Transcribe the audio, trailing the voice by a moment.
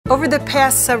Over the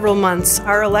past several months,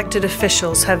 our elected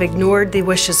officials have ignored the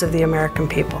wishes of the American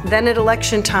people. Then at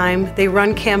election time, they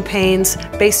run campaigns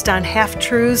based on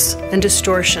half-truths and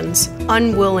distortions,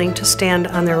 unwilling to stand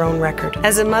on their own record.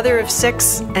 As a mother of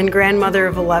 6 and grandmother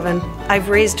of 11, I've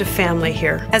raised a family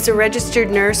here. As a registered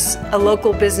nurse, a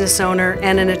local business owner,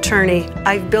 and an attorney,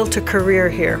 I've built a career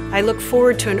here. I look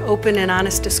forward to an open and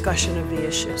honest discussion of the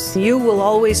issues. You will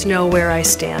always know where I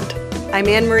stand. I'm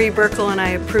Marie Buerkle, and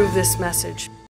I approve this message.